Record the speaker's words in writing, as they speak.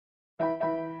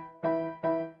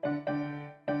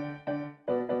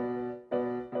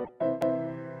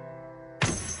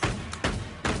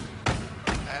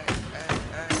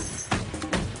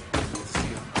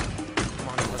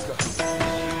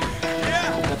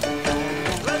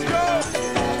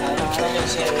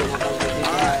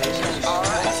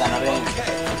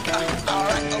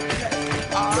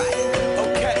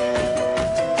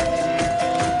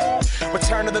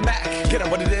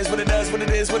What it is, what it does, what it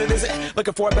is, what it isn't.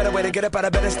 Looking for a better way to get up out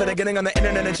of bed instead of getting on the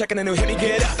internet and checking a new hit. Me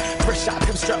get up, first shot,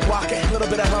 come strut walking. A little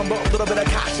bit of humble, a little bit of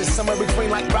cautious. Somewhere between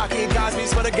like Rocky and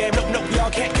Cosby's for the game. Nope, nope, y'all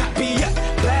can't copy yet.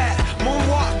 Glad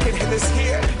moonwalking, and this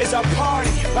here is our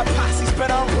party. My posse's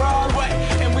been on Broadway,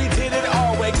 and we did it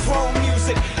all way. Grown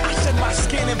music, I shed my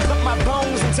skin and put my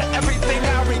bones into everything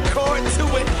I record to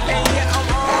it. And yeah,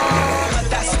 I'm on. Let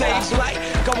that stage light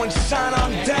go and shine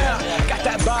on down. Got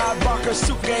that Bob Barker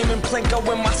suit game and Plinko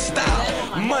in my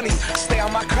style. Money, stay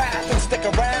on my craft and stick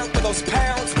around for those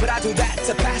pounds. But I do that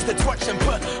to pass the torch and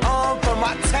put on for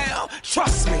my town.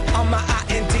 Trust me, on my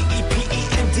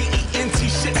INDEPENDENT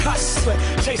shit hustling.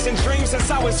 Chasing dreams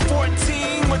since I was 14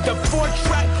 with the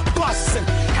 4-track bustin'.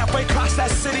 Halfway across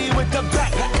that city with the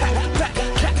back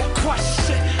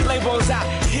question. Labels out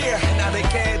here, now they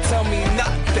can't tell me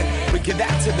nothing. We give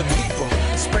that to the people,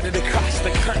 spread it across the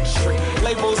country.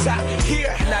 Labels out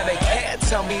here, now they can't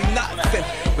tell me nothing.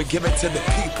 We give it to the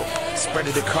people, spread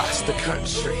it across the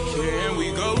country. Here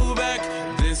we go back,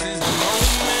 this is the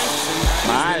moment.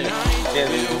 Tonight is the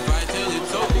night, we'll fight till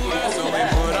it's over. So we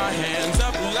put our hands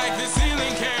up like the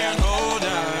ceiling can't hold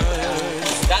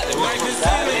us. Like the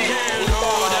ceiling can't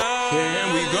hold us. Here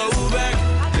we go back,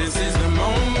 this is the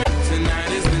moment.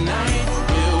 Tonight is the night,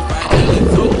 we'll fight till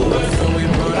it's over. So we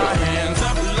put our hands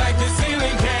up like the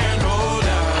ceiling can't hold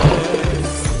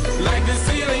us. Like the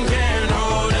ceiling can't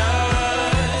hold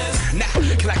us. Now,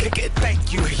 can I kick it?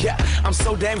 Thank you, yeah. I'm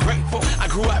so damn grateful. I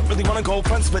grew up really wanna go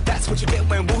fronts, but that's what you get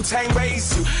when Wu-Tang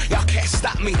raised you. Y'all can't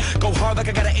stop me. Go hard like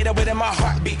I got an 808 in my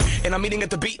heartbeat. And I'm eating at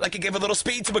the beat like it gave a little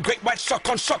speed to a great white shark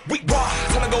on shark week. Raw,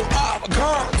 time to go off,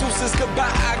 gone. Deuces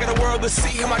goodbye. I got a world to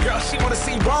see. And my girl, she wanna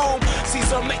see Rome.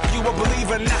 Caesar make you a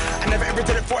believer. Nah, I never ever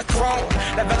did it for a throne.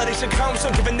 That validation comes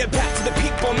from giving it back to the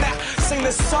people. Now, sing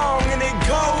this song and it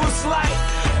goes like,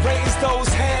 raise those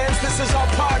hands, this is our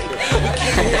party. We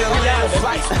came here to live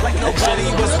life like nobody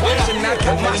was watching. I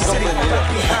got my city right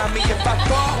behind me. If I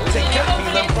thought